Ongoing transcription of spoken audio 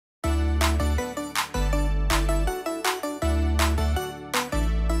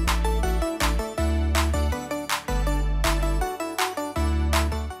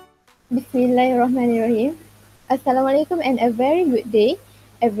Bismillahirrahmanirrahim. Assalamualaikum and a very good day,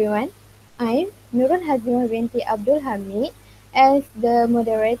 everyone. I'm Nurul Hazimah binti Abdul Hamid as the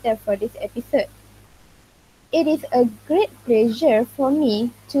moderator for this episode. It is a great pleasure for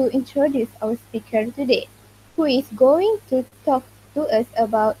me to introduce our speaker today, who is going to talk to us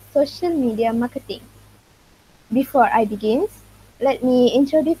about social media marketing. Before I begin, let me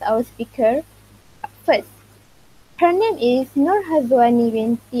introduce our speaker first. Her name is Nur Hazwani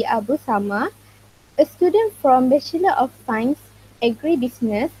binti Abu Sama, a student from Bachelor of Science,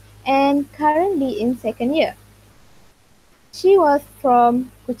 Agribusiness, and currently in second year. She was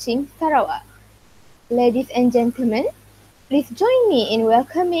from Kuching, Sarawak. Ladies and gentlemen, please join me in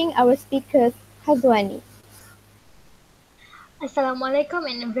welcoming our speakers, Hazwani. Assalamualaikum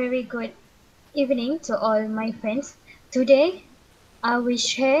and a very good evening to all my friends. Today, I will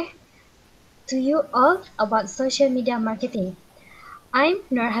share to you all about social media marketing. I'm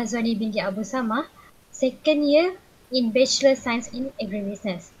Nur Hazwani binti Abu Sama, second year in Bachelor Science in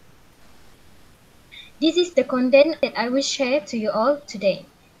Agribusiness. This is the content that I will share to you all today.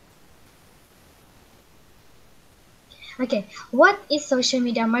 Okay, what is social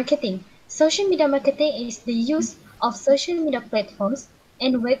media marketing? Social media marketing is the use of social media platforms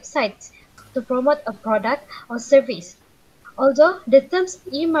and websites to promote a product or service. Although the terms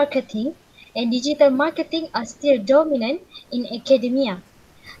e-marketing and digital marketing are still dominant in academia,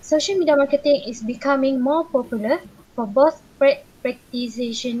 social media marketing is becoming more popular for both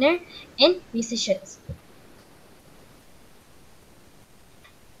practitioners and researchers.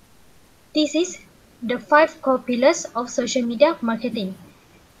 This is the 5 core pillars of social media marketing.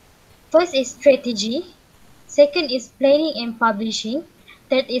 First is strategy, second is planning and publishing,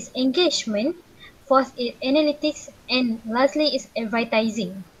 third is engagement, fourth is analytics, and lastly is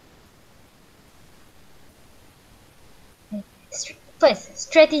advertising. First,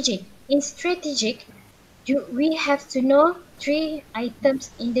 strategy. In strategic, we have to know 3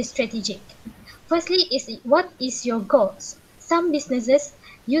 items in the strategic. Firstly is what is your goals? Some businesses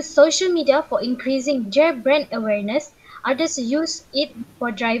use social media for increasing their brand awareness, others use it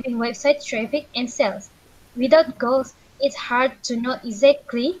for driving website traffic and sales. Without goals, it's hard to know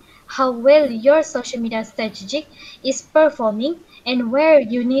exactly how well your social media strategy is performing and where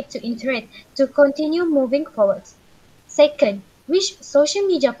you need to iterate to continue moving forward. Second, which social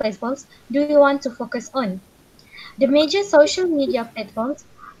media platforms do you want to focus on? The major social media platforms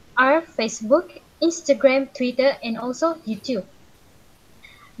are Facebook, Instagram, Twitter, and also YouTube.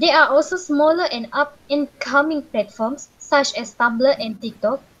 There are also smaller and up-and-coming platforms such as Tumblr and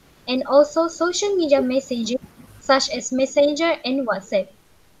TikTok, and also social media messaging such as Messenger and WhatsApp.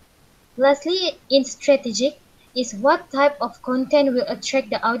 Lastly, in strategic is what type of content will attract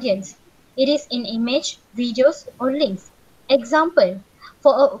the audience. It is in image, videos, or links. Example,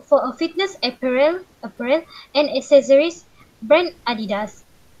 for a fitness apparel and accessories brand Adidas.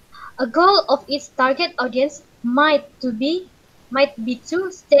 A goal of its target audience might be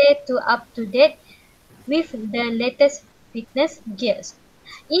to stay up to date with the latest fitness gears.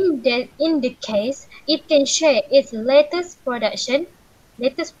 In the case, it can share its latest products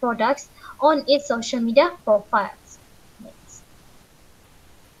on its social media profiles. Next.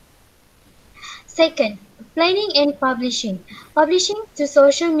 Second, planning and publishing. Publishing to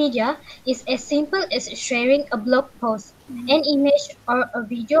social media is as simple as sharing a blog post, an image, or a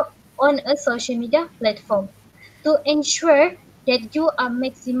video on a social media platform. To ensure that you are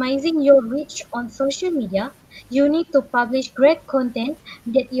maximizing your reach on social media, you need to publish great content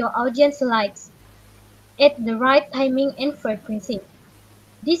that your audience likes at the right timing and frequency.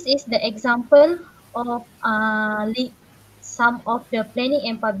 This is the example of some of the planning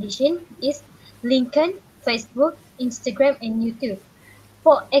and publishing is LinkedIn, Facebook, Instagram, and YouTube.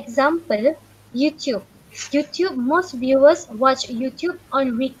 For example, YouTube. Most viewers watch YouTube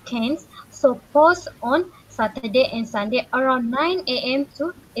on weekends, so post on Saturday and Sunday around 9 a.m.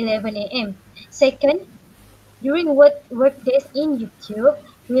 to 11 a.m. Second, during workdays in YouTube,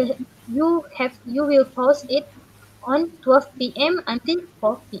 will you will post it on 12 p.m. until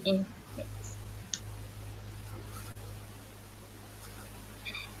 4 p.m.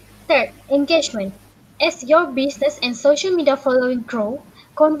 Third, engagement. As your business and social media following grow,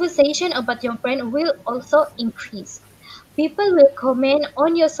 conversation about your brand will also increase. People will comment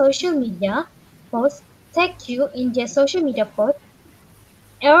on your social media posts, tag you in their social media post,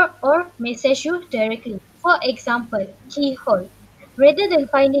 or message you directly. For example, Keyhole. Rather than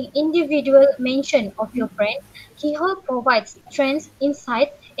finding individual mention of your brand, Keyhole provides trends,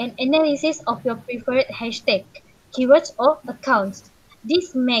 insight, and analysis of your preferred hashtag, keywords, or accounts.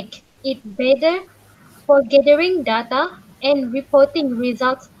 This makes it better for gathering data and reporting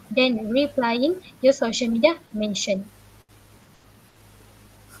results then replying your social media mention.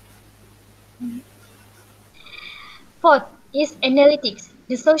 Fourth is analytics.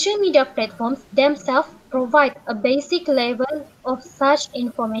 The social media platforms themselves provide a basic level of such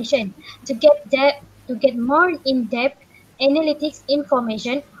information. To get more in-depth analytics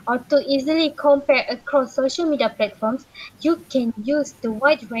information or to easily compare across social media platforms, you can use the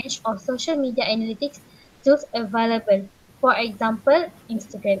wide range of social media analytics tools available. For example,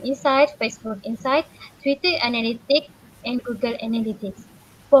 Instagram Insight, Facebook Insight, Twitter Analytics, and Google Analytics.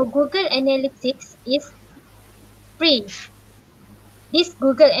 For Google Analytics is free. This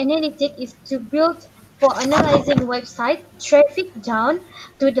Google Analytics is to build for analyzing website traffic down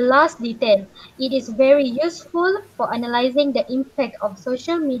to the last detail. It is very useful for analyzing the impact of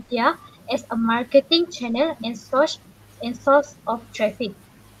social media as a marketing channel and source of traffic.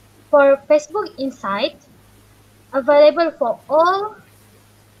 For Facebook Insight, available for all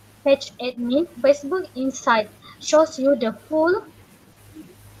page admin, Facebook Insight shows you the full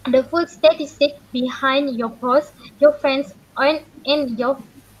statistics behind your post, your friends, and your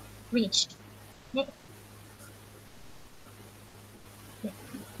reach. Next.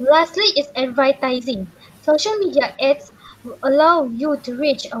 Lastly is advertising. Social media ads allow you to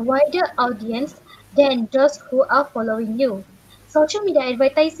reach a wider audience than those who are following you. Social media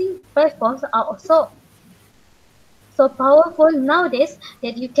advertising platforms are also so powerful nowadays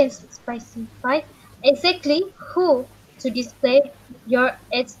that you can specify exactly who to display your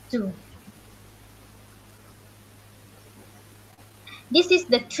ads to. This is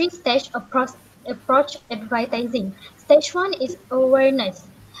the three-stage approach advertising. Stage one is awareness.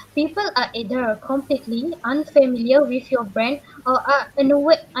 People are either completely unfamiliar with your brand or are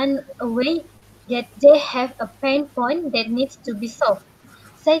unaware that they have a pain point that needs to be solved.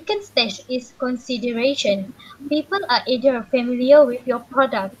 Second stage is consideration. People are either familiar with your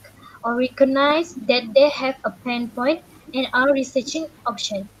product or recognize that they have a pain point and are researching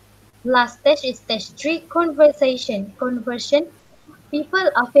options. Last stage is stage three, conversion. People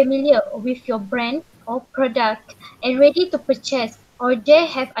are familiar with your brand or product and ready to purchase, or they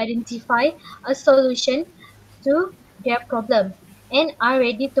have identified a solution to their problem and are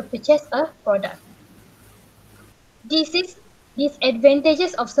ready to purchase a product. This is these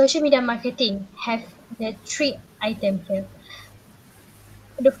advantages of social media marketing have the three items here.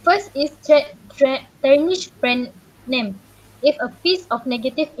 The first is tarnish brand name. If a piece of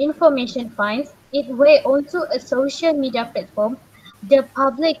negative information finds its way onto a social media platform, the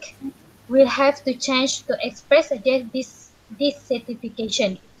public will have to change to express their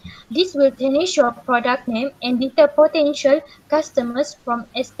dissatisfaction. This will tarnish your product name and deter potential customers from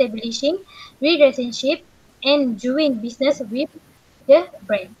establishing relationship and doing business with the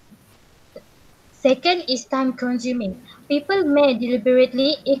brand. Second is time consuming. People may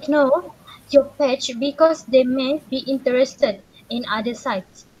deliberately ignore your page because they may be interested in other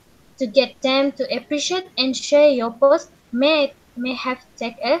sites. To get them to appreciate and share your post may have to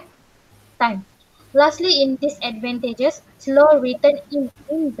take a time. Lastly, in disadvantages, slow return in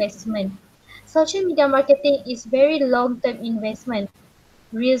investment. Social media marketing is very long-term investment.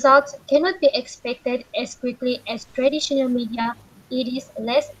 Results cannot be expected as quickly as traditional media. It is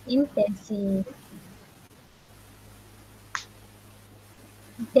less intensive.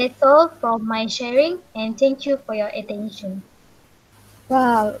 That's all from my sharing, and thank you for your attention.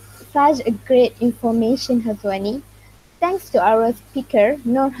 Wow, such a great information, Hazwani. Thanks to our speaker,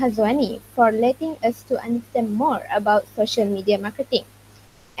 Noor Hazwani, for letting us to understand more about social media marketing.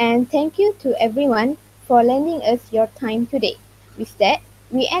 And thank you to everyone for lending us your time today. With that,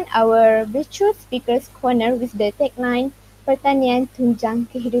 we end our virtual speakers corner with the tagline Pertanian Tunjang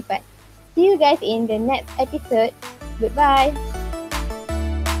Kehidupan. See you guys in the next episode. Goodbye.